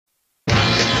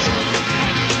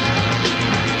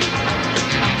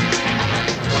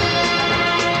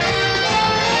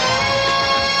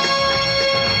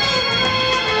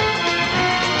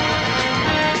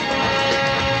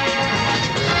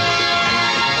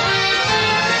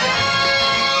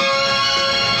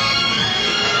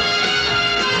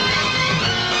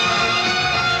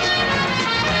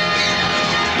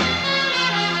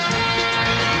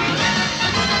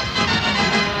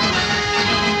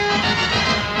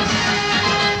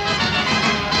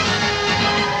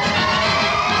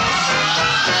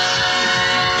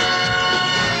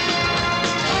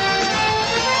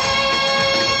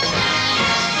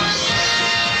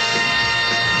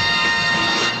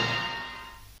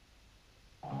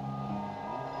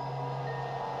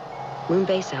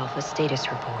Moonbase Alpha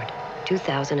status report.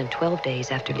 2012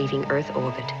 days after leaving Earth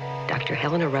orbit. Dr.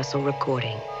 Helena Russell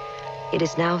recording. It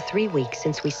is now 3 weeks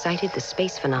since we sighted the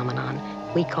space phenomenon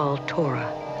we call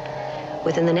Tora.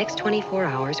 Within the next 24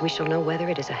 hours, we shall know whether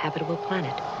it is a habitable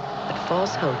planet. But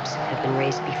false hopes have been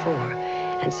raised before,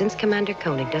 and since Commander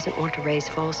Koenig doesn't want to raise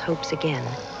false hopes again,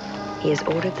 he has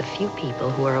ordered the few people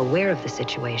who are aware of the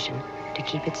situation to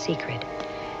keep it secret.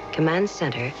 Command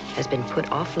Center has been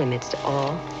put off limits to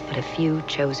all but a few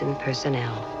chosen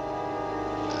personnel.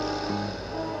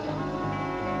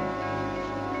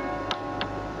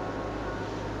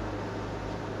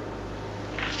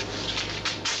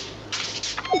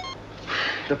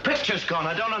 The picture's gone.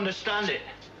 I don't understand it.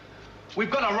 We've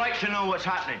got a right to know what's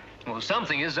happening. Well,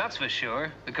 something is, that's for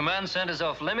sure. The command center's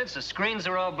off limits, the screens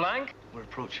are all blank. We're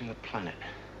approaching a planet.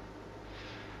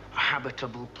 A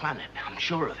habitable planet. I'm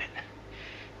sure of it.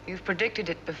 You've predicted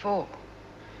it before.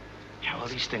 Yeah, well,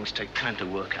 these things take time to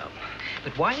work out.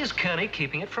 But why is Koenig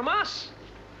keeping it from us?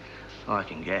 Oh, I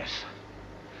can guess.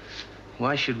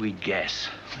 Why should we guess?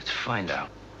 Let's find out.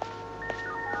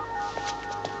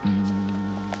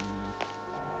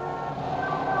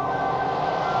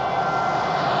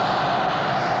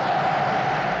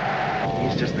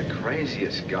 He's just the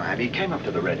craziest guy. I mean, he came up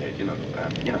to the redhead,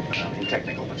 in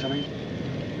technical. What's her name?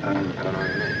 I don't know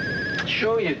her name.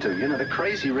 Sure you do. You know, the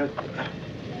crazy red...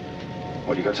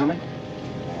 What, you got something?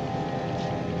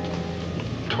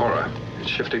 Tora, it's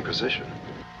shifting position.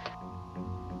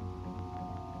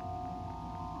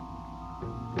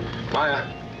 Maya,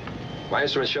 my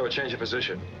instruments show a change of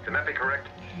position. Can that be correct?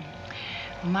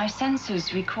 My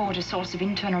sensors record a source of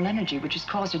internal energy which has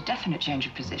caused a definite change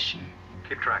of position.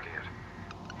 Keep tracking it.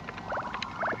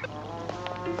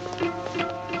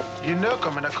 You know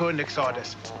Commander Koenig's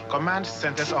orders. Command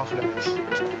centers off limits.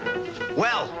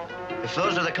 Well, if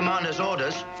those are the commander's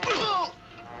orders,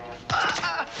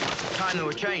 time they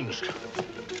were changed.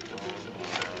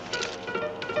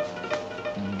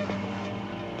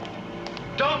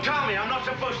 Don't tell me I'm not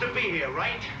supposed to be here,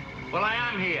 right? Well, I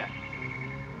am here.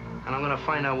 And I'm gonna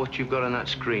find out what you've got on that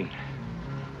screen.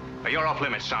 You're off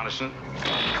limits, Sanderson.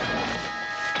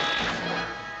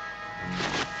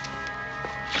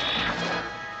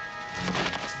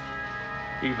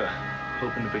 Eva,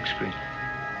 open the big screen.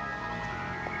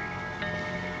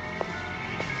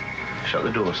 Shut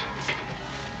the doors.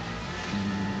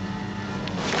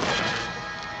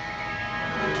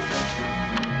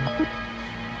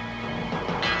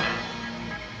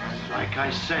 Like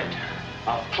I said,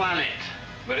 a planet.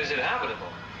 But is it habitable?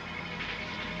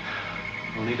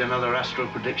 We'll need another astro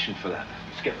prediction for that.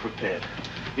 Let's get prepared.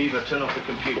 Eva, turn off the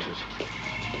computers.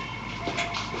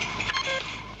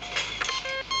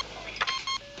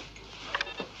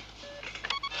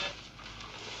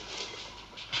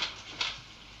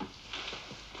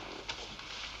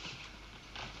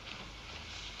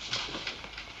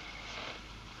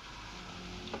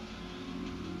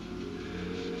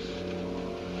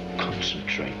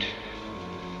 Concentrate.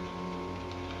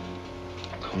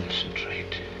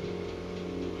 Concentrate.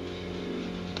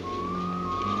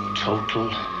 Total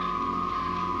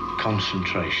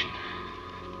concentration.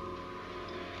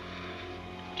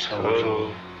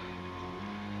 Total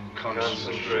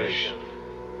concentration.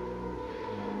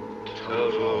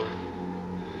 Total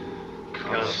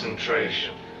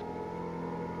concentration.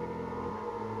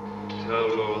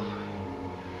 Total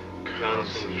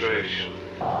concentration.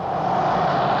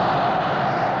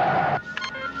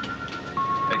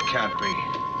 It can't be.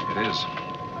 It is.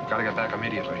 Gotta get back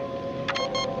immediately.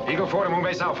 Eagle 4 to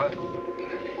Moonbase Alpha.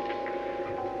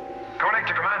 Koenig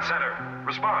to Command Center.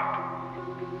 Respond.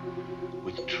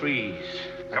 With trees.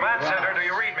 Command Center, do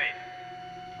you read me?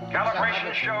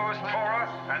 Calibration shows Tora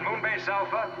and Moonbase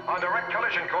Alpha on direct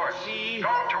collision course. See?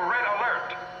 Go to red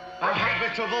alert. A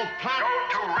habitable planet.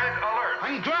 Go to red alert.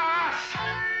 And grass!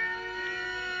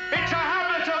 It's a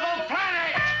habitable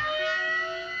planet!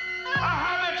 A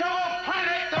habitable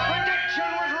planet! The prediction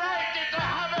was right! It's a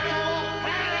habitable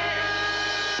planet!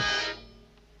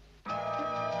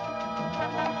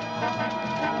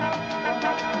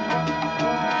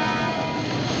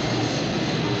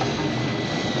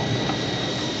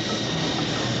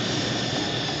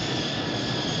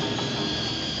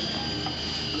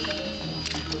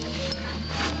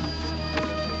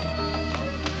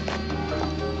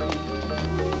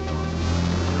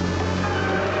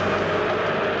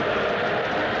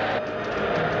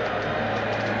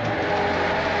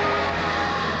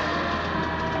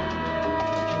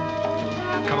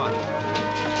 Come on.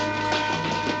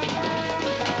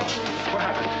 What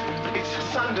happened? It's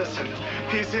Sanderson.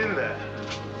 He's in there.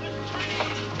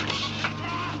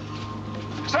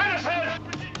 Sanderson!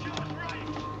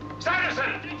 Sanderson!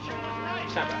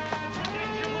 Stand by.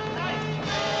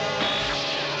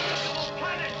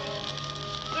 Planet!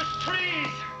 There's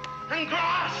trees and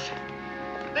grass!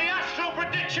 The astral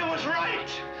prediction was right!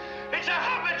 It's a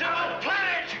habitable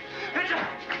planet! It's a...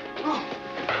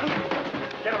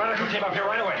 Get a medical team up here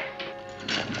right away.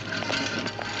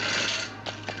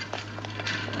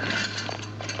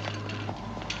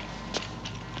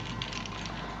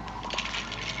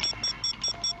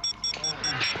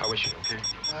 How is she, okay?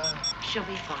 She'll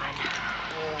be fine.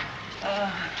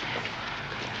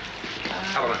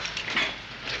 Helena.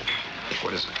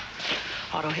 What is it?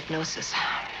 Auto-hypnosis.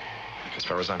 As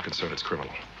far as I'm concerned, it's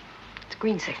criminal. It's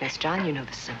green sickness, John. You know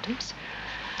the symptoms.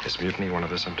 Is mutiny one of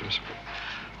the symptoms?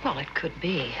 Well, it could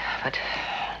be, but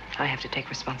I have to take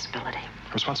responsibility.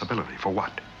 Responsibility? For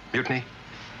what? Mutiny?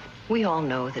 We all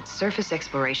know that surface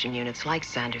exploration units like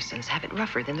Sanderson's have it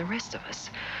rougher than the rest of us.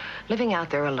 Living out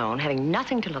there alone, having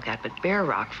nothing to look at but bare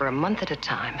rock for a month at a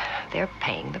time, they're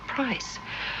paying the price.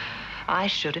 I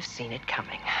should have seen it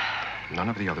coming. None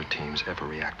of the other teams ever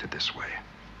reacted this way.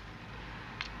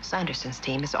 Sanderson's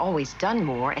team has always done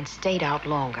more and stayed out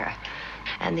longer.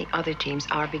 And the other teams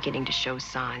are beginning to show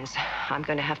signs. I'm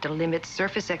going to have to limit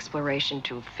surface exploration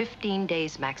to 15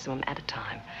 days maximum at a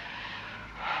time.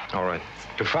 All right.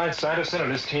 Confine Sanderson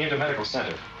and his team to medical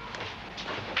center.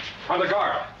 On the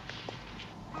guard.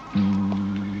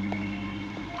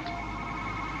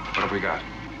 What have we got?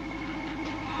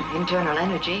 Internal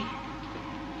energy,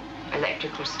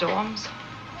 electrical storms,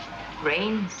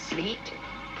 rain, sleet,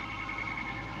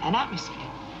 and atmosphere.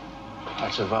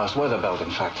 That's a vast weather belt,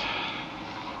 in fact.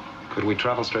 Could we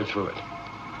travel straight through it?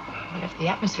 Well, if the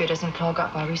atmosphere doesn't clog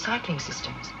up our recycling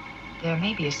systems, there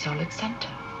may be a solid center.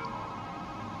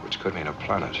 Which could mean a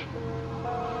planet.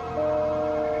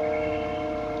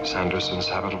 Sanderson's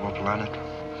habitable planet?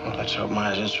 Well, let's hope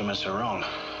Maya's instruments are wrong.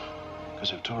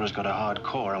 Because if Tora's got a hard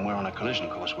core and we're on a collision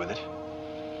course with it,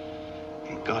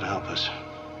 God help us.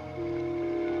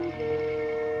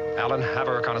 Alan, have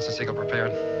a reconnaissance eagle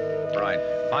prepared. Right.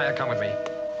 Maya, come with me.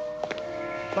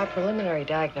 My preliminary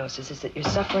diagnosis is that you're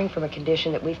suffering from a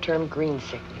condition that we've termed green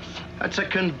sickness. That's a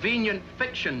convenient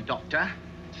fiction, Doctor.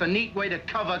 It's a neat way to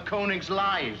cover Koenig's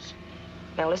lies.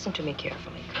 Now listen to me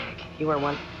carefully, Craig. You are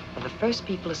one of the first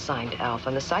people assigned to Alpha,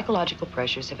 and the psychological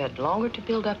pressures have had longer to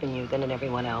build up in you than in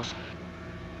everyone else.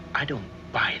 I don't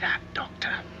buy that,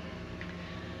 Doctor.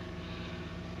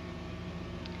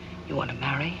 You want to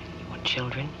marry, you want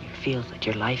children, you feel that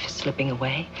your life is slipping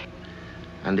away.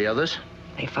 And the others?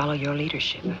 They follow your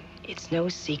leadership. It's no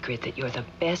secret that you're the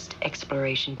best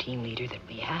exploration team leader that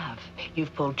we have.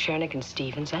 You've pulled Chernick and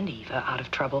Stevens and Eva out of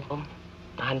trouble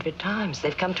 100 times.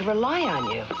 They've come to rely on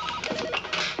you.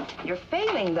 You're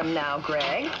failing them now,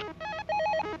 Greg.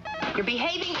 You're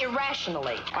behaving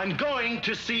irrationally. I'm going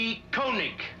to see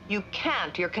Koenig. You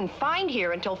can't. You're confined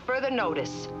here until further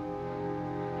notice.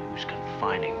 Who's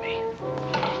confining me?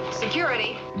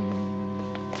 Security.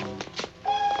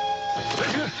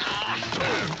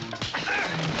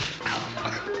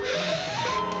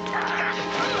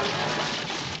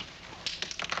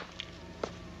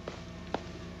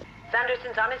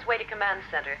 Sanderson's on his way to command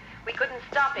center. We couldn't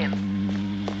stop him.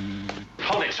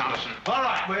 Hold it, Sanderson. All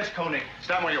right, where's Koenig?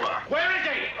 Stand where you are. Where is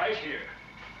he? Right here.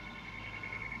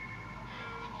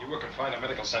 You were confined at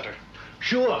medical center.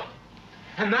 Sure.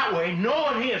 And that way, no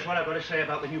one hears what I've got to say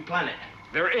about the new planet.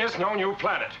 There is no new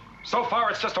planet. So far,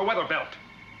 it's just a weather belt.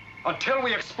 Until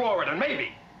we explore it and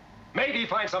maybe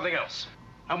find something else.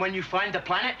 And when you find the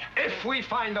planet? If we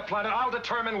find the planet, I'll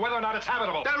determine whether or not it's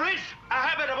habitable. There is a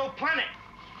habitable planet.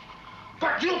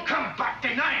 But you come back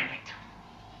denying it.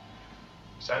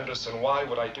 Sanderson, why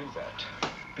would I do that?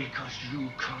 Because you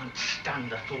can't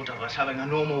stand the thought of us having a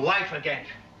normal life again.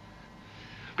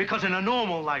 Because in a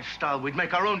normal lifestyle, we'd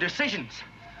make our own decisions,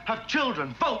 have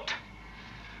children, vote.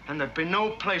 And there'd be no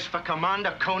place for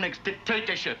Commander Koenig's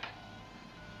dictatorship.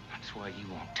 That's why you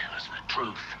won't tell us the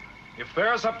truth. If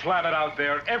there's a planet out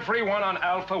there, everyone on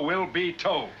Alpha will be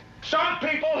told. Some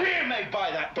people here may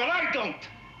buy that, but I don't.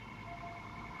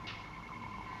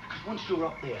 Because once you're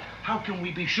up there, how can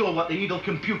we be sure what the Eagle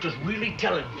computer's really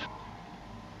telling you?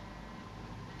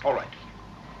 All right.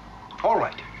 All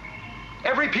right.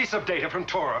 Every piece of data from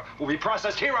Tora will be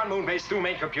processed here on Moonbase through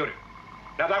main computer.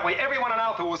 Now, that way, everyone on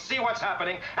Alpha will see what's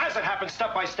happening as it happens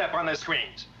step by step on their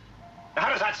screens. Now, how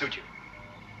does that suit you?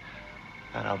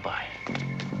 That I'll buy.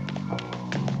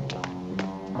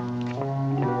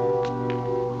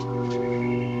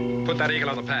 Put that Eagle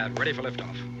on the pad, ready for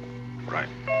liftoff. Right.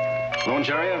 Lone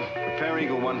Chariot, prepare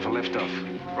Eagle 1 for liftoff.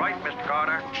 Right, Mr.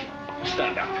 Carter.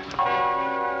 Stand up.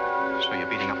 So you're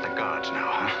beating up the guards now,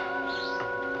 huh?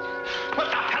 What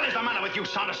the hell is the matter matter with you,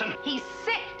 Sanderson? He's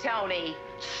sick, Tony.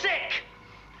 Sick?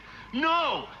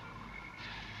 No!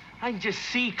 I can just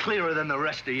see clearer than the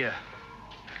rest of you.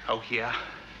 Oh, yeah?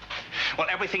 Well,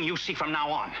 everything you see from now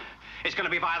on is going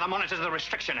to be via the monitors of the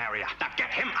restriction area. Now,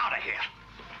 get him out of here.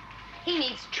 He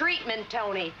needs treatment,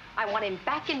 Tony. I want him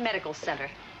back in medical center.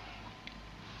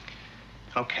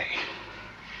 Okay.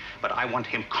 But I want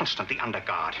him constantly under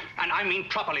guard. And I mean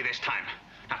properly this time.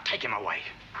 Now, take him away.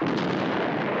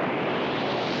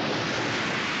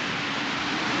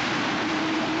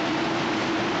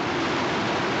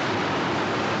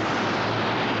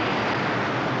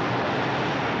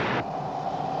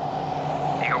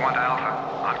 Eagle 1 to Alpha.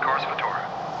 On course for Tora.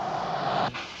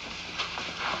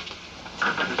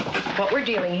 What we're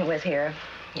dealing with here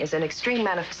is an extreme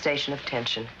manifestation of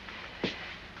tension.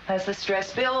 As the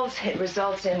stress builds, it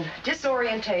results in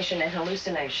disorientation and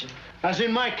hallucination. As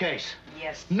in my case?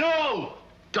 Yes. No,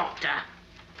 doctor!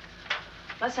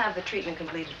 Let's have the treatment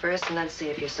completed first, and then see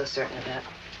if you're so certain of that.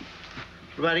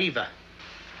 What about Eva?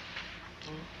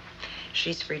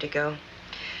 She's free to go.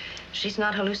 She's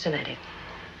not hallucinating.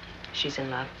 She's in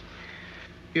love.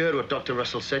 You heard what Dr.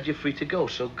 Russell said. You're free to go,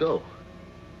 so go.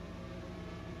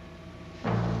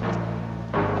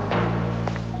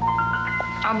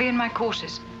 I'll be in my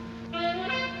quarters.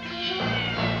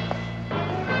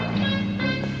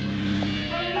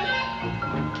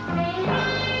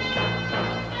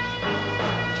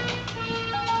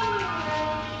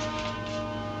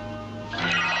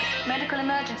 Medical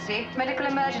emergency. Medical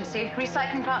emergency.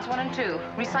 Recycling plants 1 and 2.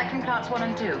 Recycling plants 1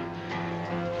 and 2.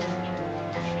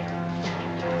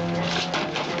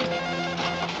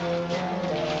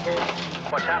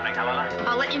 What's happening, Helena?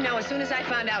 I'll let you know as soon as I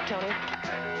find out, Tony.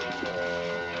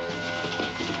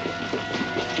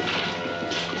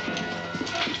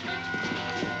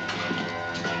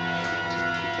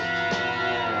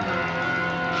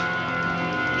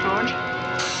 George?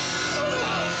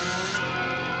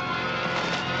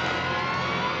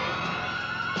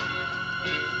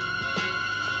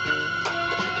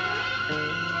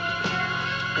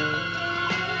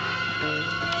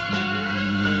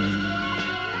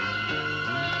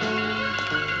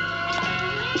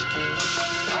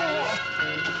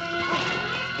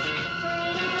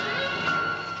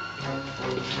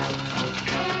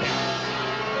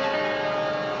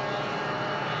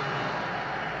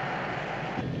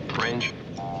 Range?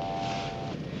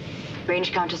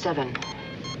 Range count to 7.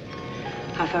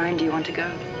 How far in do you want to go?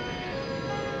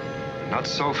 Not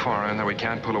so far in that we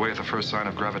can't pull away at the first sign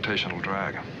of gravitational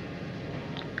drag.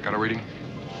 Got a reading?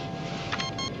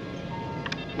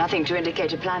 Nothing to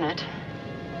indicate a planet.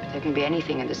 But there can be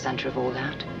anything in the center of all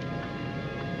that.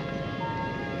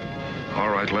 All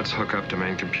right, let's hook up to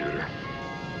main computer.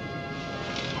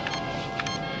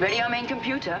 Ready our main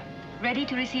computer? Ready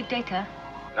to receive data.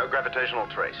 No gravitational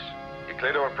trace. You're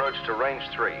clear to approach to range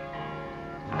 3.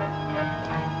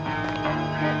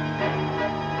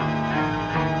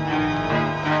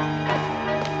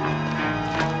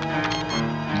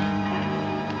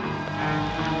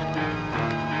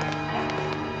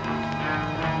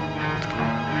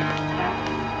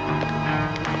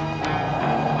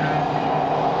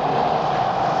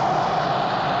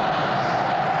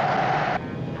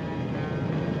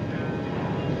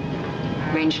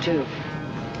 Range 2.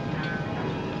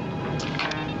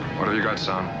 What have you got,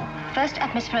 son? First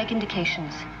atmospheric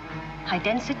indications. High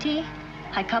density,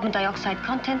 high carbon dioxide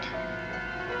content,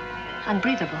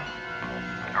 unbreathable.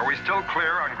 Are we still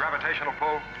clear on gravitational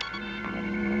pull?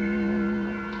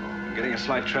 I'm getting a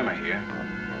slight tremor here.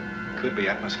 Could be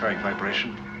atmospheric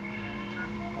vibration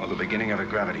or the beginning of a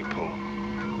gravity pull.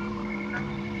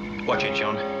 Watch it,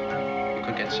 John. You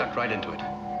could get sucked right into it.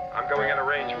 I'm going into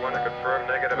range 1 to confirm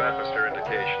negative atmosphere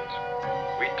indications.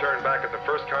 We turn back at the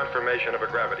first confirmation of a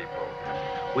gravity pull.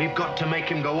 We've got to make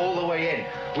him go all the way in.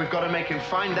 We've got to make him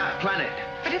find that planet.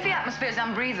 But if the atmosphere is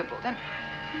unbreathable, then...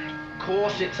 Of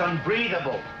course it's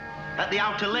unbreathable. At the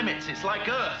outer limits, it's like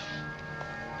Earth.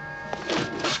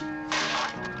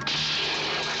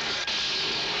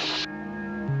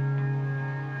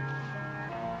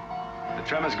 The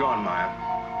tremor's gone, Maya.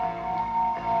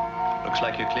 Looks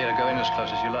like you're clear to go in as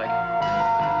close as you like.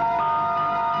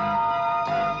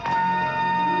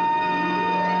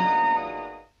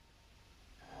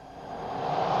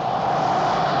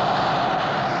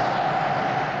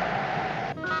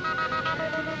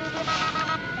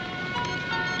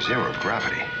 Zero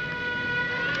gravity.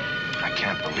 I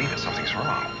can't believe it. Something's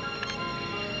wrong.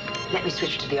 Let me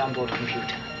switch to the onboard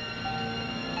computer.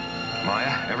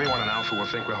 Maya, everyone in Alpha will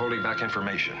think we're holding back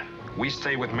information. We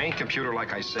stay with main computer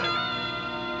like I said.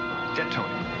 Get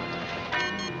Tony.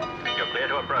 You're clear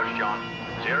to approach, John.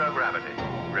 Zero gravity.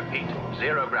 Repeat,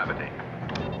 0 gravity.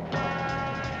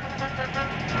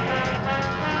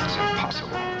 It's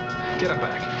impossible. Get him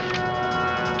back.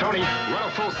 Tony, run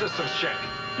a full systems check.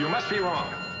 You must be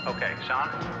wrong. Okay, Sean?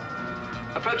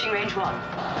 Approaching range 1.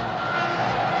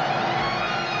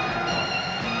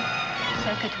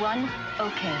 Circuit 1,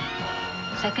 okay.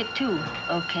 Circuit 2,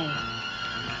 okay.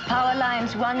 Power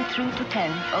lines 1 through to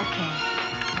 10, okay.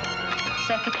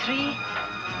 Circuit 3,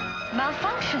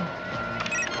 malfunction.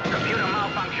 Computer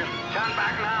malfunction. Turn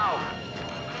back now.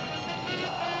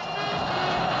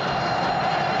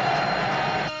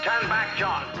 Turn back,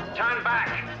 John. Turn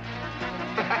back.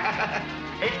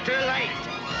 It's too late.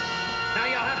 Now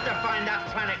you'll have to find that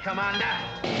planet, Commander.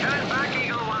 Turn back,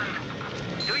 Eagle One.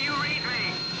 Do you read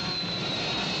me?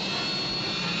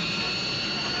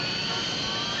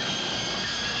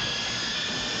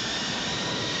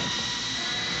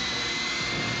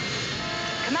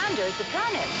 Commander, it's a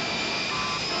planet.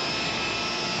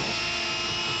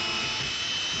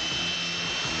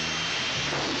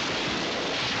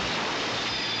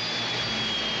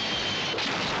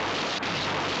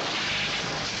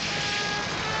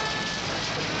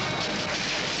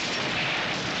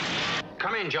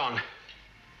 Come in, John.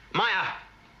 Maya,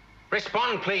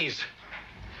 respond, please.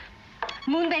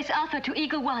 Moonbase Alpha to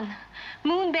Eagle 1.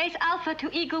 Moonbase Alpha to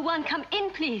Eagle 1, come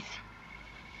in, please.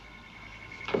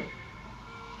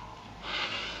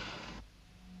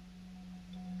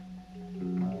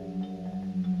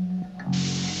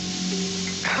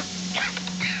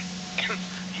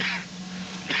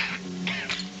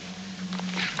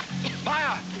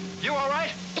 Maya, you all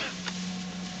right?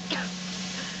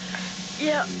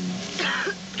 Yeah.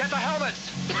 Get the helmets!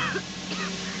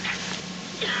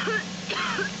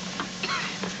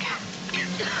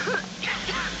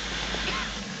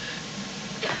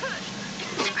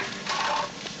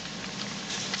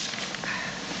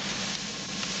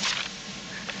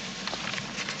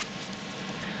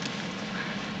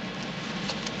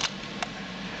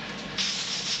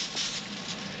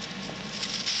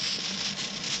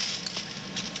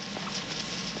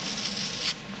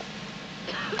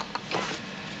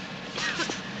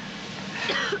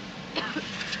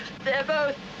 They're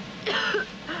both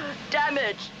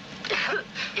damaged.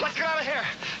 Let's get out of here!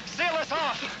 Seal this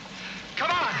off!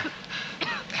 Come on!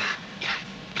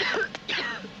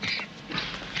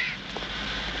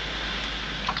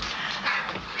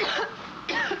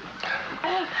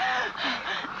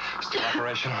 Still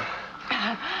operational?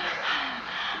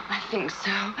 I think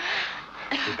so.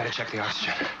 We better check the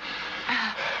oxygen.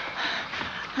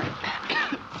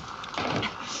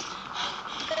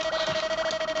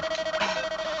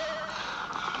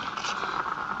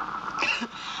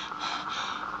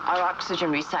 Our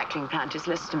oxygen recycling plant is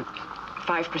less than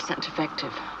 5%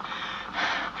 effective.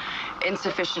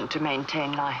 Insufficient to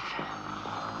maintain life.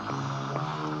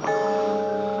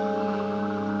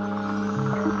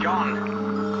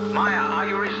 John, Maya, are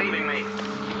you receiving me?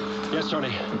 Yes,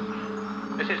 Tony.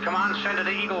 This is Command Center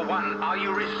to Eagle One. Are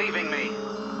you receiving me?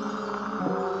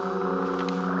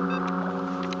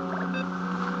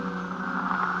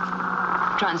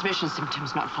 Transmission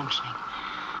symptoms not functioning.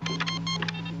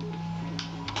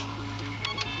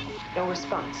 No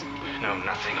response. No,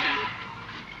 nothing.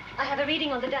 I have a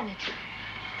reading on the damage.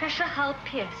 Pressure hull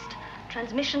pierced.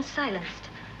 Transmission silenced.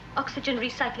 Oxygen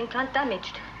recycling plant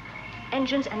damaged.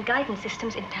 Engines and guidance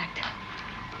systems intact.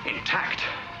 Intact?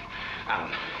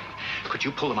 Alan, could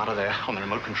you pull them out of there on the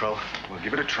remote control? We'll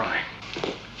give it a try.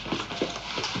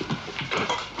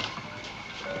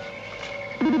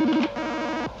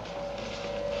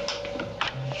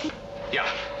 Yeah.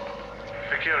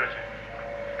 Security.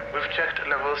 We've checked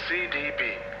level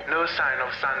CDB. No sign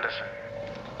of Sanderson.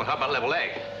 Well, how about level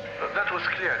A? That was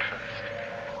cleared first.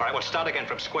 All right, we'll start again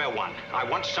from square one. I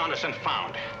want Sanderson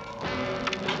found.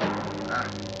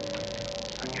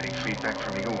 I'm getting feedback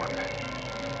from Eagle One.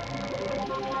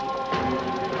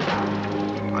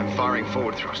 I'm firing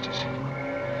forward thrusters.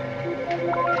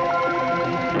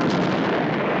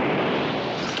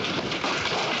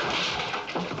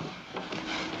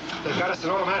 They've got us in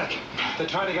automatic. They're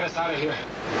trying to get us out of here.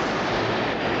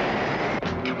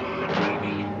 Come on,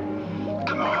 baby.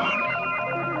 Come on.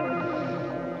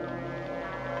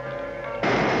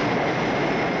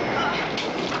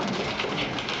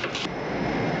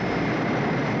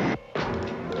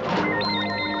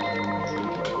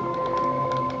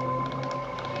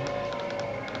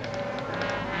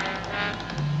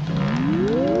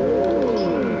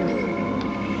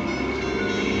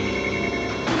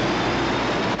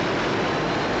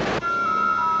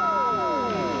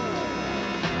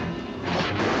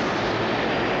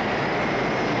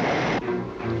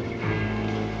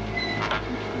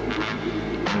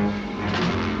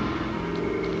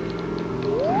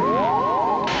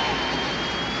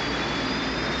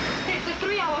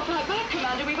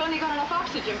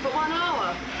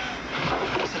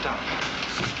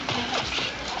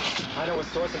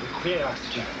 power source and we create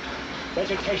oxygen.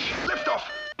 Vegetation. Lift off!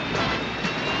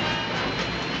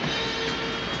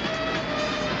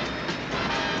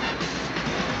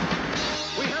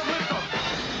 We have liftoff!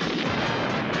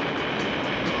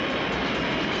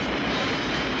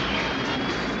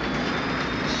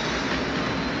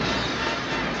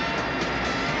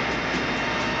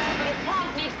 But a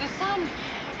plant needs the sun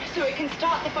so it can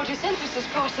start the photosynthesis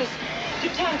process to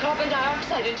turn carbon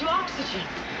dioxide into oxygen.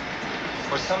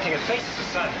 Or something that faces the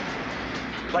sun.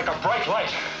 Like a bright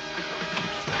light.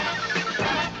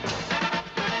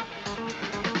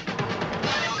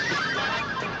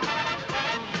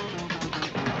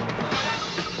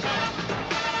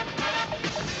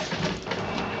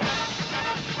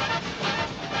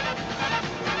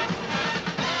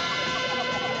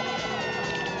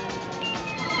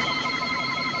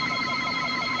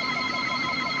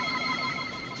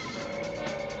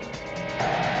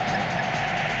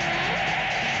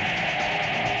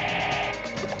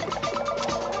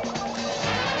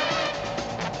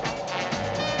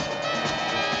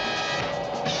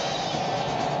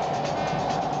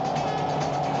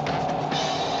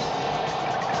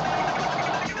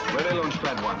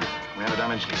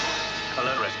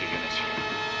 Alert rescue units.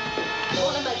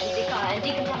 All emergency fire and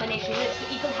decontamination units to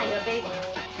Eagle Hangar Bay 1.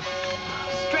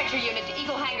 Stretcher unit to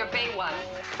Eagle Hangar Bay 1.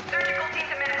 Surgical team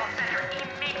to medical center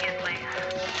immediately.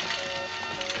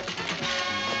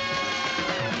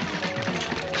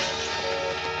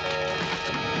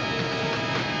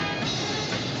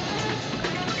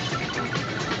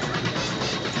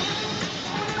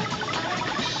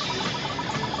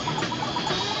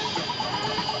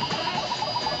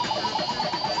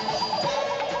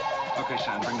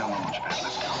 Bring down the launch pad.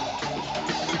 Let's go.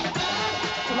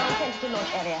 Command center to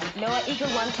launch area. Lower Eagle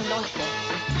 1 to launch bay.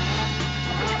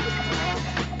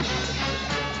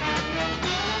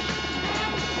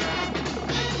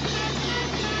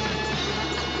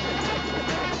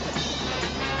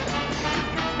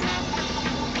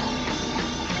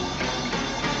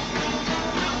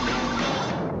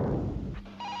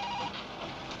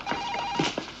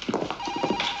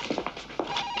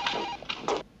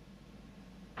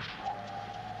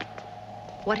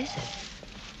 What is it?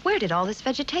 Where did all this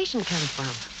vegetation come from?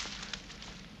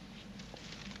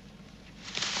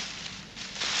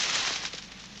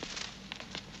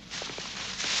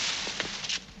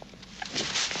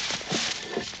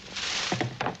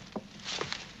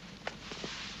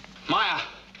 Maya!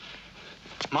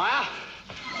 Maya!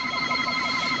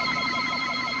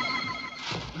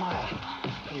 Maya,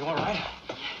 are you all right?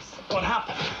 Yes. What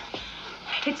happened?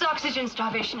 It's oxygen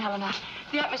starvation, Helena.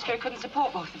 The atmosphere couldn't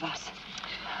support both of us.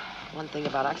 One thing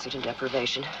about oxygen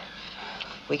deprivation,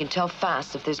 we can tell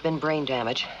fast if there's been brain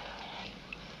damage.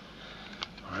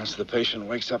 Or else the patient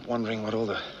wakes up wondering what all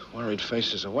the worried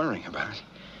faces are worrying about.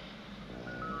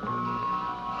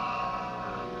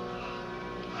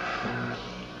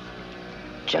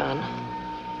 John?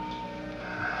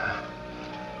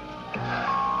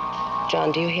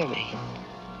 John, do you hear me?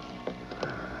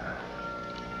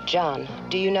 John,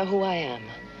 do you know who I am?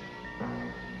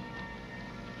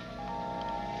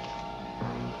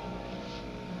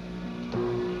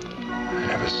 I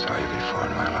never saw you before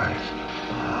in my life.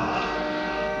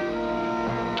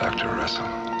 Dr. Russell.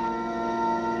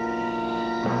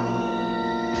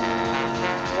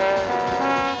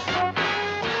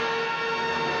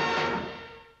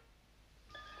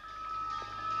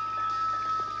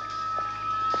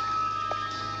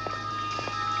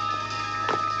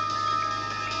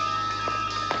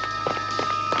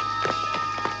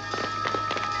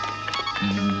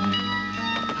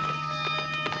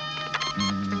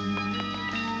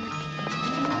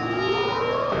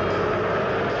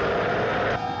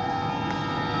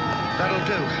 That'll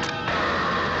do.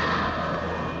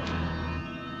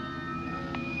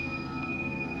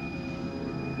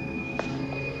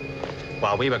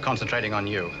 While we were concentrating on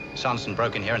you, Sanderson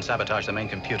broke in here and sabotaged the main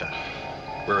computer.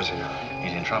 Where is he now?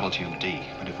 He's in trouble tube D,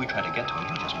 but if we try to get to him,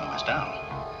 he'll just mow us down.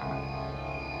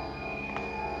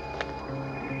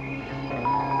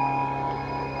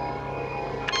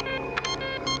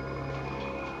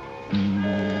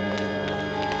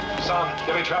 Sam,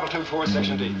 give me travel tube 4,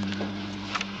 section D.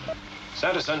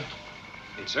 Sanderson,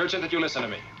 it's urgent that you listen to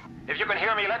me. If you can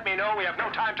hear me, let me know. We have no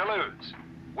time to lose.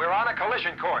 We're on a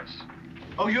collision course.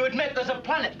 Oh, you admit there's a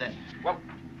planet, then? Well,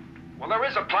 there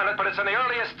is a planet, but it's in the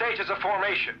earliest stages of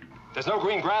formation. There's no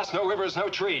green grass, no rivers, no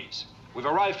trees. We've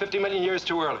arrived 50 million years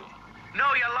too early.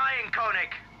 No, you're lying,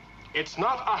 Koenig. It's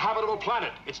not a habitable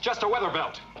planet. It's just a weather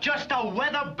belt. Just a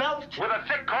weather belt? With a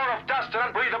thick core of dust and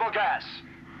unbreathable gas.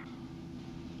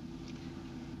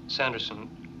 Sanderson,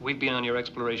 we've been on your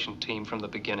exploration team from the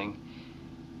beginning.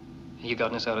 You've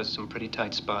gotten us out of some pretty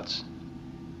tight spots.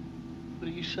 What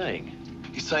are you saying?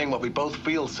 He's saying what we both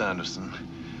feel, Sanderson.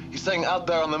 He's saying out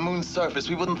there on the moon's surface,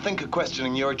 we wouldn't think of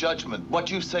questioning your judgment.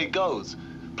 What you say goes.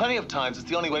 Plenty of times, it's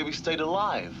the only way we've stayed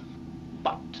alive.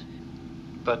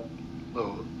 But,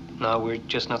 well, now we're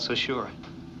just not so sure.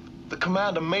 The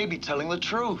commander may be telling the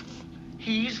truth.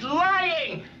 He's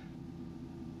lying!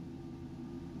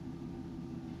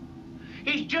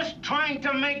 He's just trying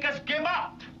to make us give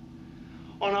up.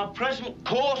 On our present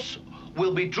course,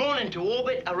 we'll be drawn into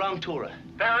orbit around Tora.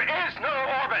 There is no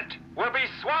orbit. We'll be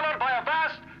swallowed by a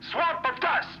vast swamp of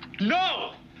dust.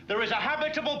 No! There is a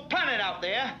habitable planet out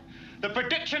there. The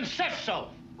prediction says so.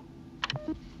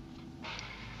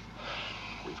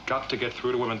 We've got to get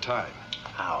through to him in time.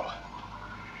 How?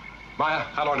 Maya,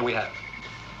 how long do we have?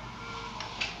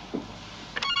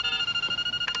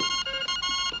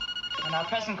 On our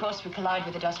present course, we collide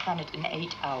with the dust planet in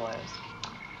 8 hours.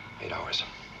 8 hours.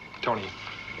 Tony,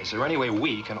 is there any way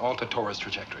we can alter Tora's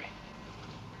trajectory?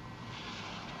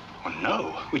 Well,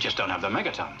 no. We just don't have the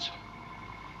megatons.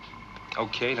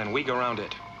 Okay, then we go around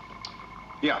it.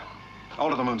 Yeah,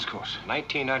 alter the moon's course.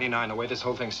 1999, the way this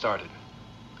whole thing started.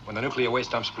 When the nuclear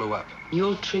waste dumps blew up.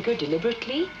 You'll trigger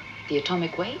deliberately the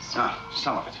atomic waste?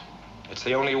 Some of it. It's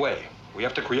the only way. We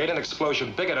have to create an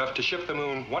explosion big enough to shift the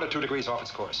moon 1 or 2 degrees off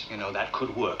its course. You know, that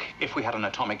could work if we had an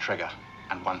atomic trigger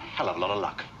and one hell of a lot of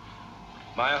luck.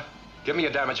 Maya, give me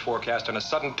a damage forecast on a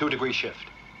sudden 2-degree shift.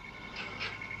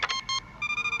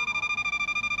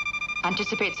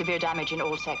 Anticipate severe damage in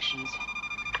all sections.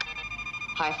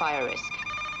 High fire risk.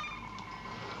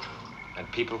 And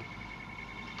people?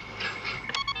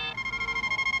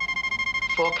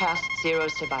 Forecast 0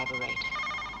 survival rate.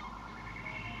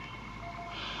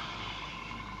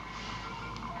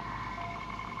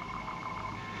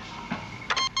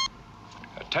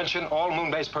 Attention, all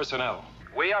moon-based personnel.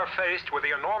 We are faced with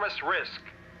the enormous risk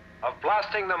of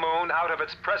blasting the moon out of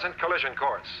its present collision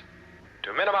course.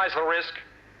 To minimize the risk,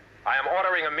 I am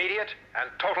ordering immediate and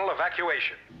total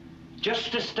evacuation.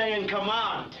 Just to stay in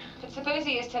command. But suppose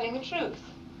he is telling the truth.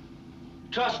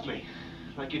 Trust me,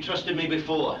 like you trusted me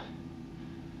before.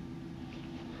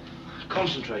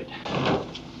 Concentrate.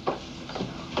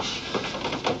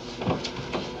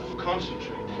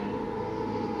 Concentrate.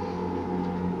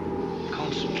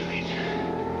 Concentrate.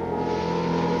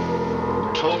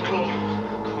 Total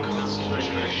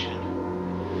concentration.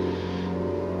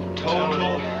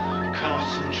 Total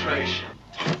concentration.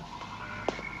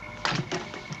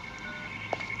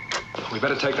 We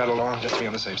better take that along just to be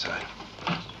on the safe side.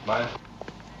 Maya?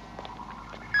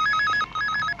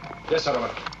 Yes, Sullivan.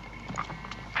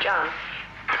 John, is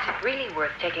it really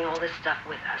worth taking all this stuff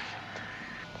with us?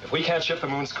 If we can't shift the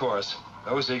moon's course,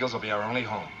 those eagles will be our only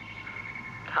home.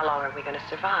 How long are we going to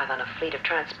survive on a fleet of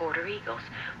transporter eagles?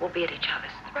 We'll be at each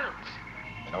other's throats.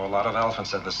 You know, a lot of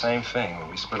elephants said the same thing when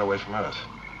we split away from Earth.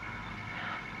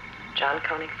 John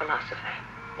Koenig philosophy.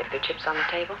 If there are chips on the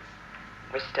table,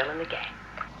 we're still in the game.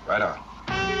 Right on.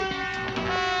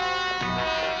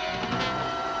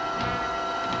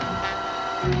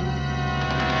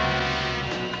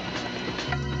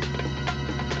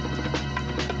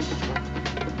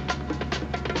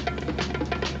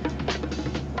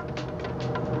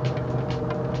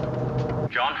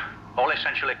 John, all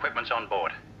essential equipment's on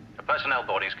board. The personnel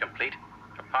boarding's complete,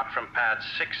 apart from pads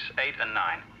 6, 8, and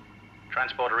 9.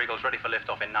 Transporter Eagle's ready for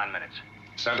liftoff in 9 minutes.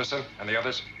 Sanderson and the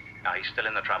others? No, he's still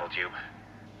in the travel tube.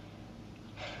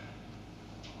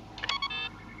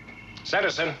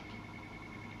 Sanderson,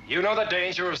 you know the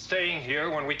danger of staying here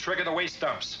when we trigger the waste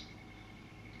dumps.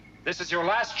 This is your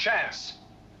last chance.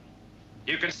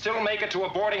 You can still make it to a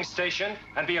boarding station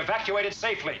and be evacuated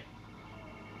safely.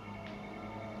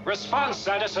 Respond,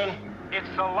 Sanderson. It's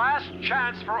the last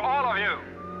chance for all of you.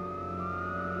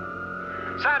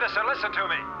 Sanderson, listen to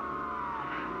me.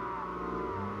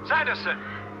 Sanderson,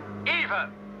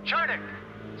 Eva, Chernick,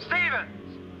 Stevens.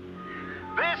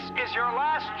 This is your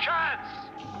last chance.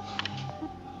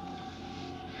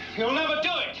 You'll never do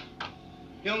it.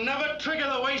 You'll never trigger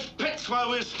the waste pits while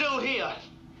we're still here.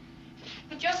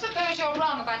 But just suppose you're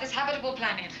wrong about this habitable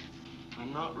planet.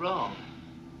 I'm not wrong.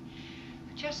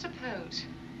 Just suppose,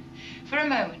 for a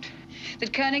moment,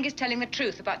 that Koenig is telling the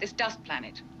truth about this dust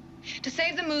planet. To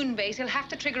save the moon base, he'll have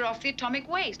to trigger off the atomic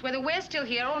waste, whether we're still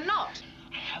here or not.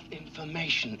 I have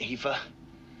information, Eva.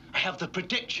 I have the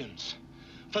predictions.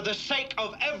 For the sake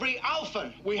of every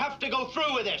Alphan, we have to go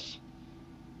through with this.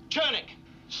 Chernick,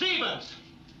 Stevens.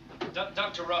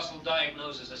 Dr. Russell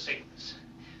diagnoses a sickness.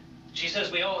 She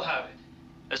says we all have it.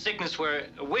 A sickness where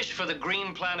a wish for the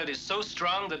green planet is so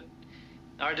strong that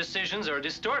our decisions are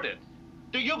distorted.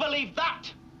 Do you believe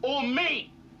that? Or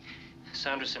me?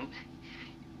 Sanderson,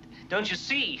 Don't you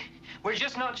see? We're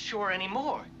just not sure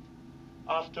anymore.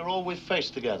 After all we've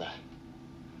faced together,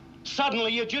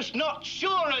 suddenly you're just not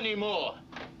sure anymore.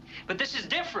 But this is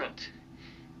different.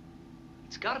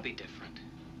 It's got to be different.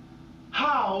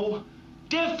 How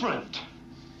different?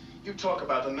 You talk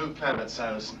about the new planet,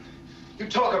 Sanderson. You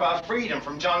talk about freedom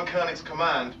from John Koenig's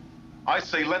command. I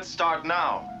say let's start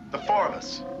now, the four of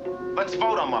us. Let's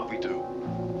vote on what we do.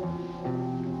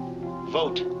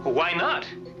 Vote? Well, why not?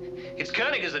 It's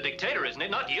Koenig as the dictator, isn't it?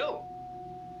 Not you.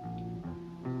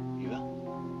 Eva?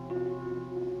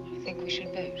 I think we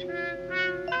should vote.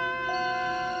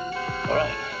 All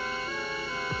right.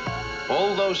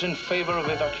 All those in favor of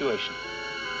evacuation.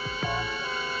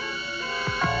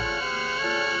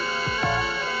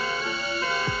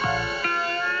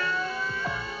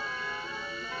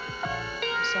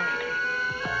 Sorry, Greg.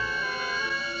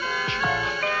 You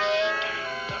understand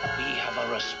that we have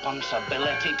a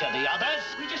responsibility to the others?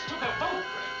 We just took a vote, Greg.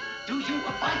 Do you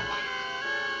abide by it?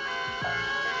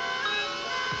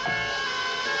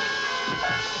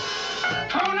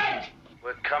 Koenig!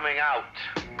 We're coming out.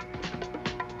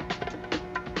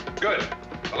 Good.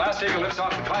 The last Eagle lifts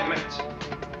off in 5 minutes.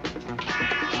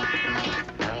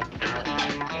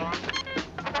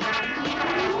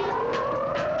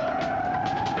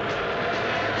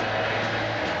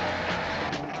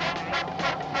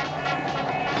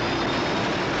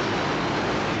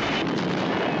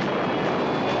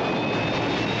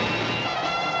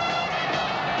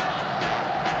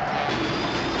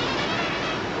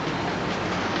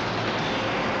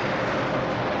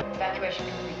 Evacuation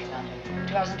complete, Commander.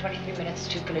 2 hours and 23 minutes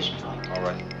to collision point. All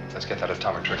right. Let's get that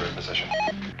atomic trigger in position.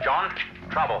 John,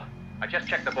 trouble. I just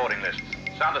checked the boarding list.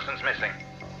 Sanderson's missing.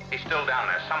 He's still down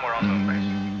there, somewhere on moon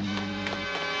base.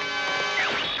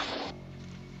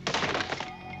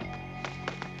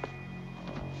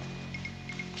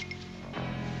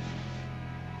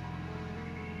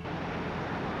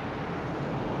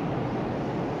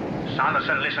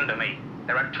 Sanderson, listen to me.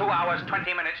 There are 2 hours,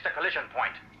 20 minutes to collision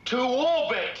point. To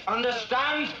orbit,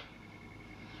 understand?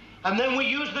 And then we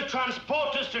use the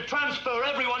transporters to transfer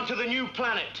everyone to the new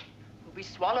planet. We'll be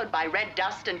swallowed by red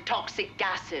dust and toxic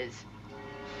gases.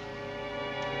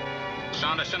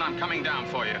 Sanderson, I'm coming down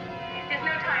for you. There's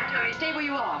no time, Tony. Stay where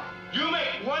you are. You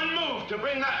make one move to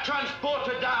bring that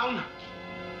transporter down,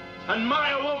 and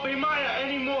Maya won't be Maya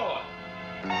anymore.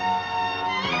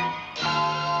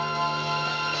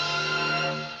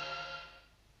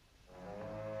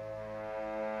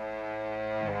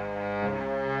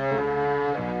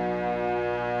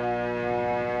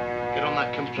 Get on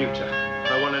that computer.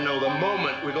 I want to know the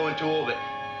moment we go into orbit.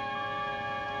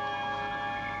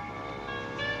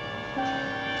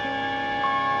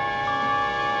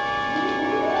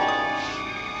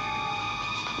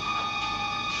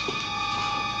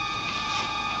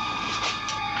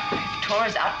 If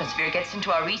Tora's atmosphere gets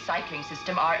into our recycling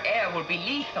system, our air will be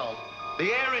lethal.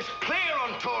 The air is clear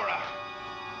on Tora.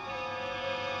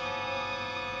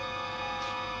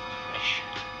 Fresh.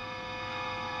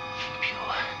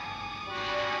 Pure.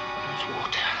 There's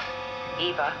water.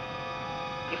 Eva,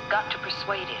 you've got to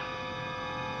persuade him.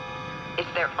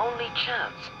 It's their only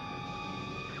chance.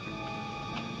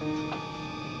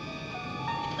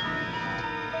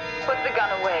 Put the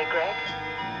gun away, Greg.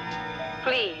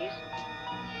 Please.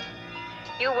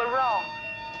 You were wrong.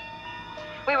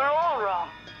 We were all wrong.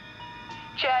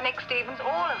 Chernik, Stevens,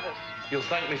 all of us. You'll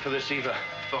thank me for this, Eva,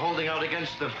 for holding out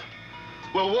against them.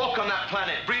 We'll walk on that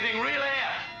planet, breathing real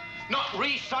air, not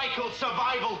recycled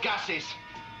survival gases.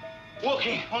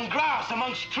 Walking on grass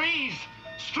amongst trees,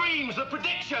 streams, the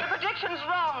prediction. The prediction's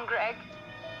wrong, Greg.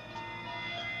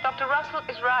 Dr. Russell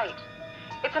is right.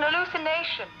 It's an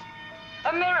hallucination.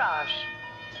 A mirage.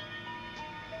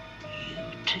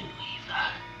 You too,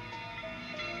 Eva.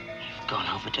 You've gone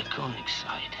over to Koenig's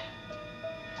side.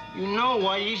 You know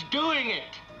why he's doing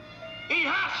it. He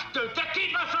has to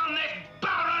keep us on this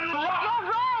barren rock.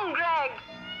 You're wrong, Greg.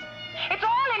 It's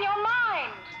all in your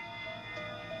mind.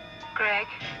 Greg.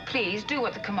 Please, do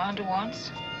what the commander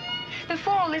wants.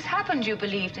 Before all this happened, you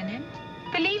believed in him.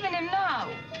 Believe in him now.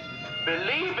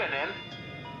 Believe in him?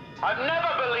 I've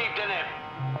never believed in him.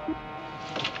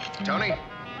 Tony?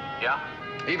 Yeah?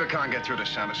 Eva can't get through to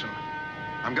Sanderson.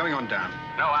 I'm going on down.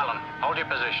 No, Alan. Hold your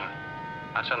position.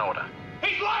 That's an order.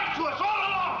 He's lied to us all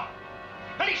along!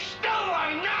 And he's still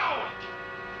lying now!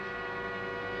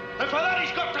 And for that,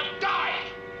 he's got to die!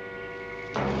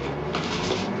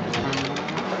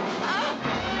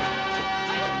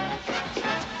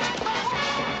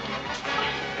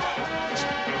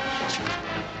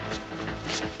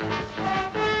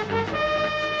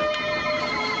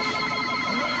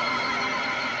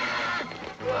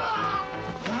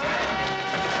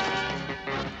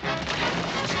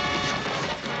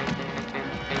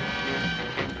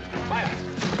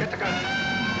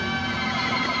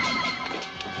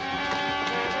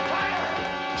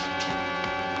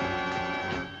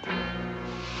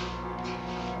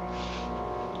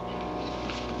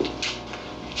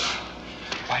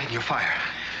 Why didn't you fire?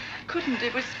 Couldn't.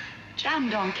 It was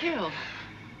jammed on kill.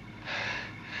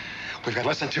 We've got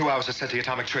less than 2 hours to set the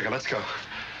atomic trigger. Let's go.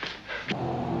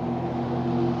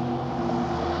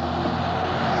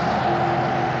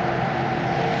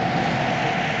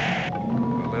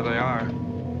 Well, there they are.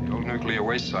 The old nuclear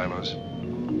waste silos.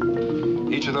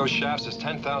 Each of those shafts is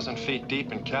 10,000 feet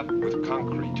deep and capped with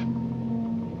concrete.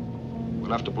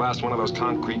 We'll have to blast one of those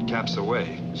concrete caps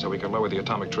away so we can lower the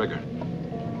atomic trigger.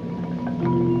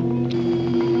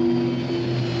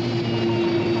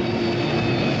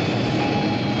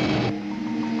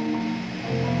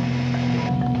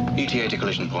 ETA to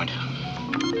collision point.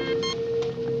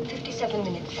 57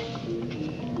 minutes.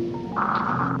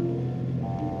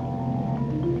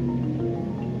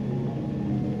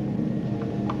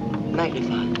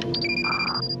 Magnify.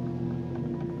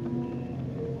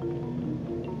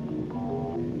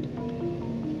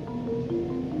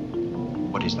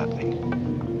 What is that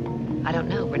thing? I don't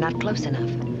know. We're not close enough.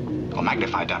 Well,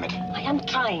 magnify, damn it. I am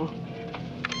trying.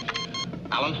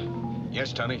 Alan?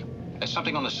 Yes, Tony? There's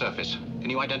something on the surface. Can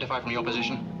you identify from your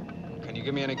position? Can you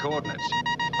give me any coordinates?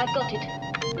 I've got it.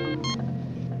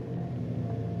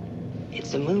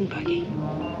 It's a moon buggy.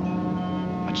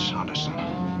 That's Sanderson.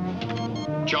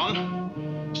 John?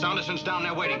 Sanderson's down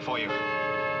there waiting for you.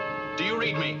 Do you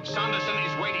read me? Sanderson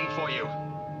is waiting for you.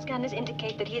 Scanners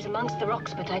indicate that he is amongst the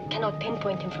rocks, but I cannot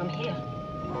pinpoint him from here.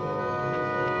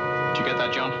 Did you get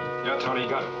that, John? Yeah, Tony, you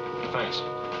got it. Thanks.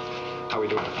 How we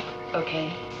doing?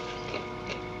 Okay.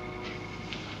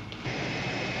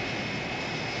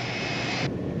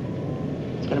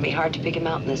 It's gonna be hard to pick him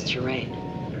out in this terrain.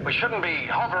 We shouldn't be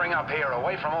hovering up here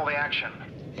away from all the action.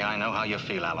 Yeah, I know how you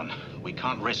feel, Alan. We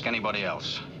can't risk anybody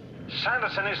else.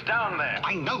 Sanderson is down there.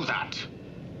 I know that.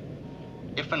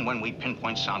 If and when we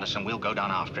pinpoint Sanderson, we'll go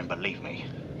down after him, believe me.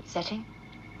 Setting?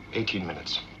 18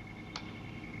 minutes.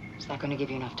 Is that going to give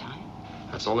you enough time?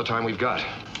 That's all the time we've got.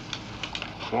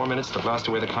 4 minutes to blast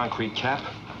away the concrete cap.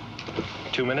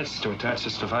 2 minutes to attach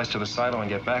this device to the silo and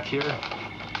get back here.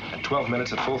 And 12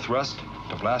 minutes at full thrust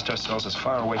to blast ourselves as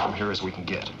far away from here as we can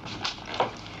get.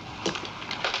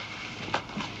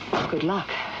 Good luck.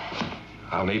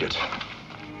 I'll need it.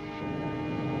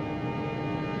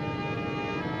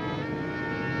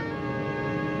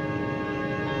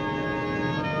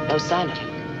 No sign of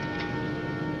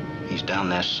him. He's down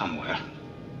there somewhere.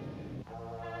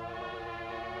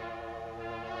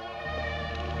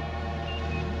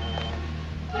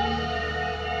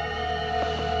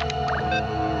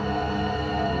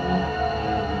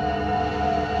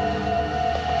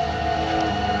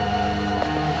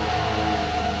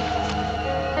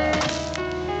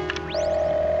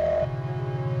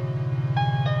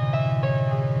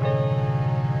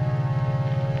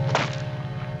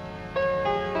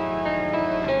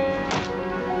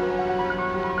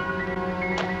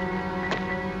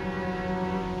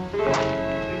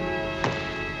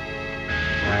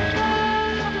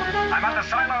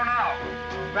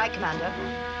 Right, Commander.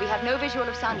 We have no visual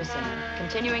of Sanderson.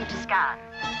 Continuing to scan.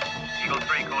 Eagle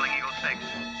 3 calling Eagle 6.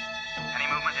 Any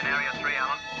movement in Area 3,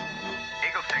 Alan?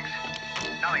 Eagle 6.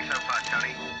 Nothing so far,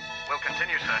 Tony. We'll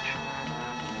continue search.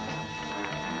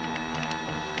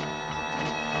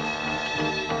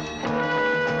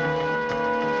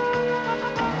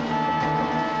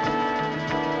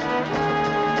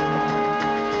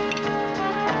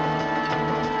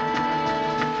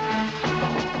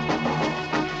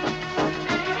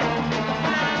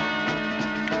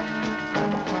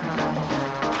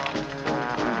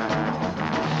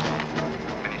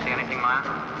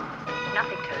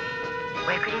 Nothing, Tony.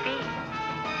 Where could he be?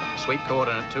 Sweep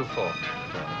coordinate 24.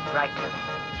 Right, Tony.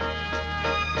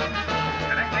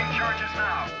 Connecting charges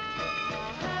now.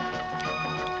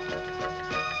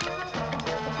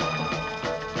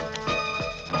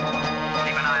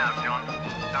 Keep an eye out, John.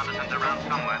 Sanderson's around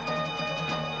somewhere.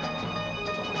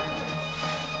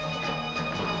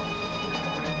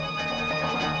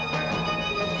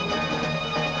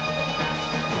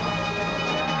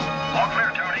 All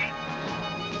clear, Tony.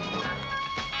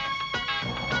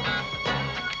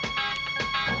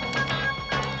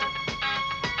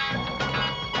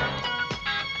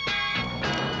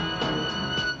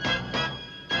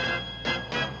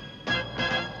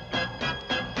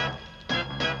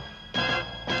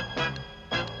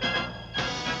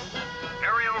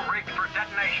 Aerial rigged for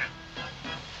detonation.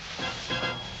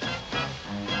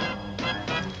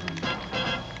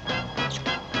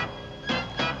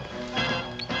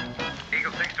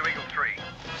 Eagle 6 to Eagle 3.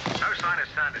 No sign of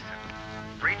Sanderson.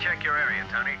 Recheck your area,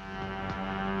 Tony.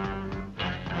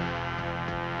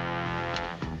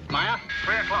 Maya?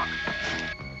 3 o'clock.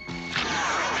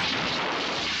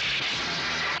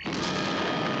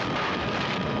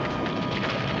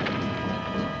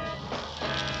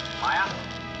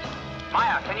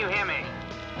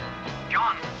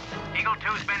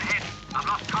 2's been hit. I've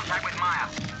lost contact with Maya.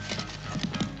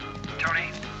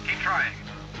 Tony, keep trying.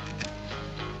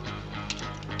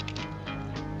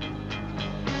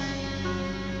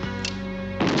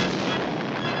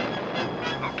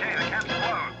 Okay, the cap's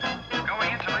blown.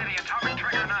 Going into lay the atomic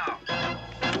trigger now.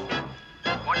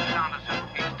 Watch Sanderson.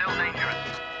 He's still dangerous.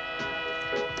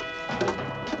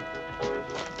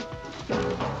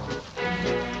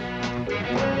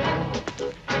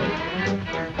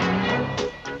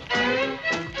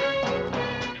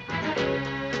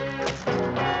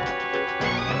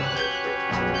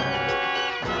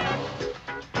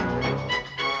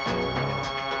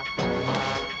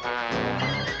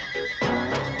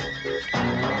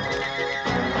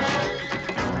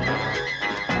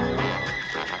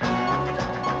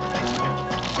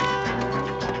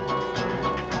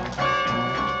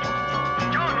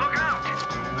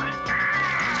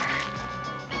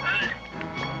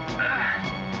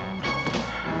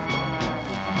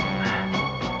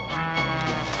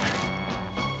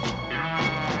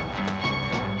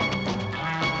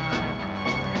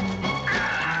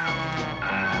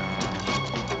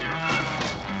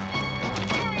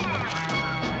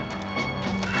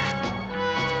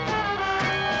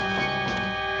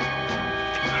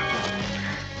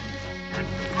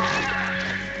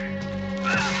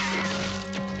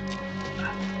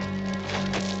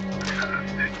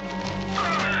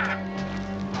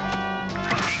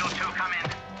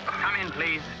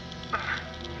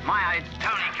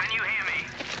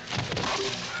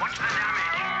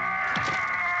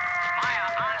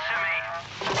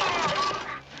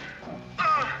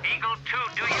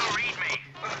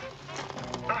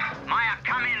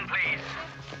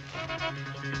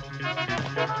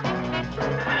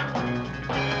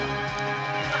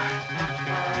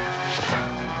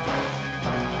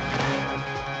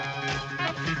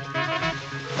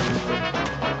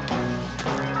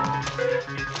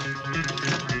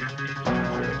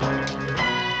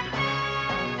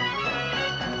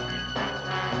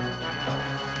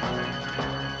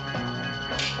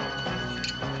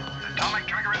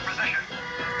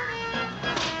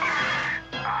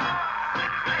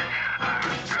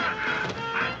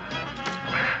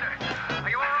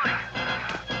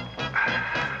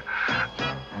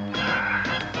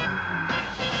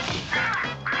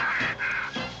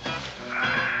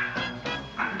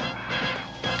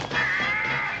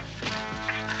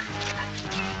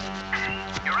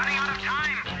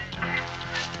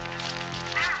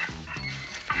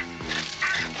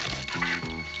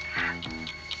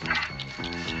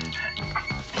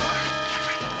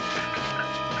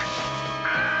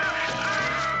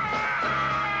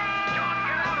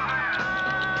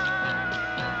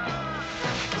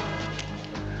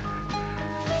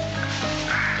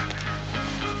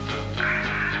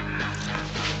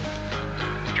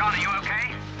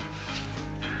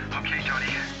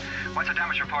 What's the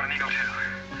damage report on Eagle 2?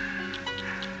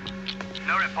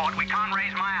 No report. We can't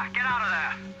raise Maya. Get out of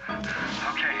there.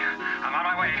 Okay, I'm on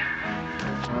my way.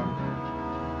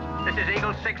 This is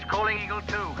Eagle 6 calling Eagle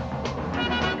 2.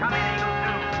 Come in, Eagle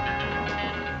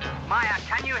 2. Maya,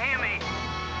 can you hear me?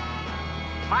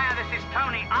 Maya, this is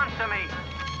Tony. Answer me.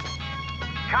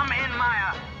 Come in,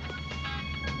 Maya.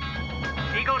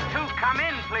 Eagle 2, come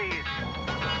in, please.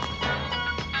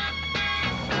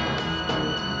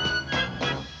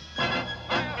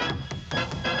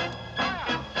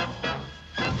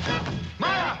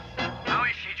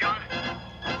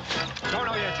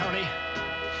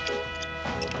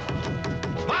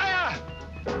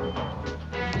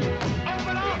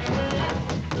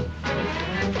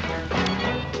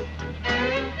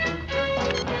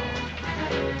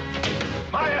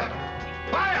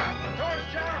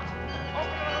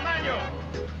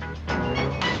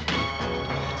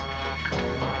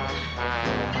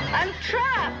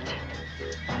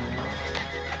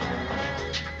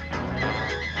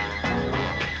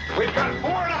 We've got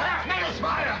 4.5 minutes,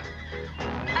 Maya!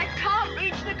 I can't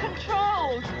reach the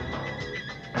controls.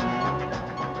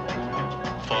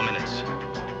 4 minutes.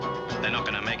 They're not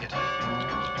gonna make it.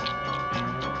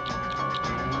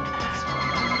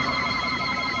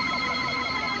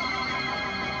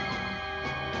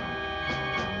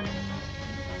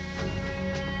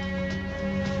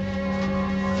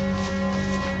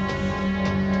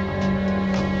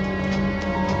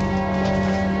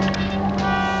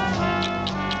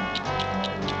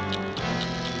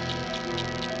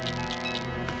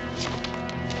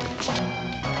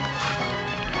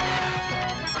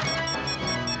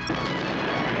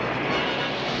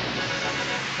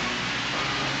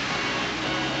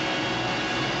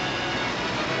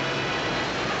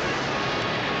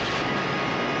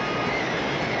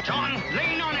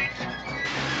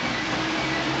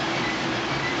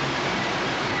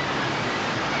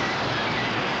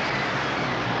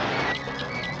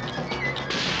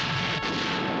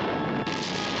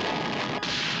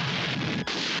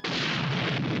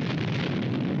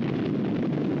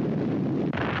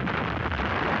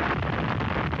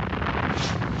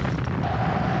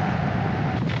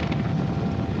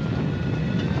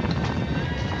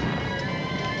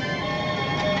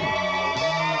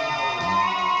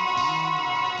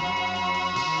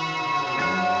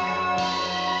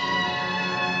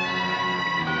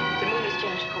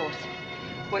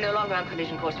 no longer on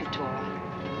collision course with Tor.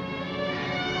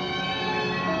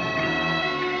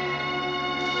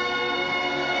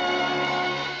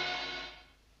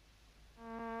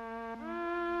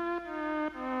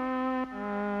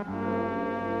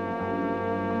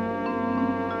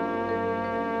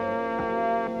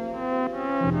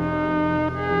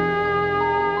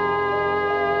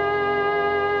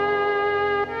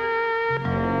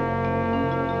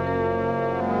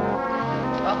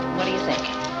 What do you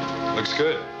think? Looks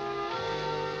good.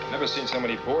 Never seen so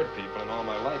many bored people in all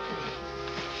my life.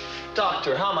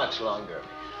 Doctor, how much longer?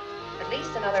 At least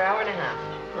another hour and a half.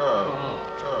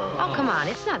 Oh, come on,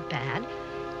 it's not bad.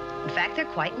 In fact, they're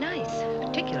quite nice,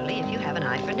 particularly if you have an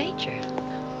eye for nature.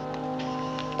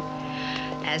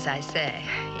 As I say,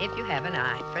 if you have an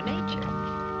eye for nature.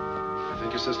 You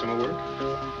think your system will work?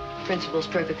 Principle's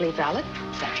perfectly valid.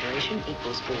 Saturation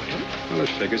equals boredom. Well, it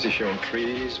figures he's showing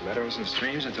trees, meadows, and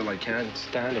streams until I can't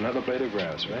stand another blade of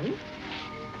grass, right?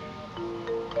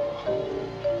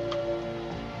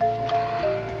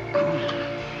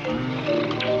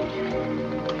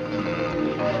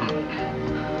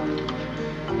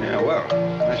 Yeah, well,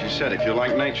 as you said, if you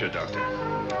like nature, Doctor.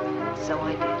 So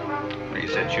I did. Well, you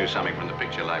said choose something from the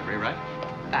picture library, right?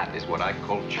 That is what I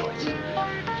call choice.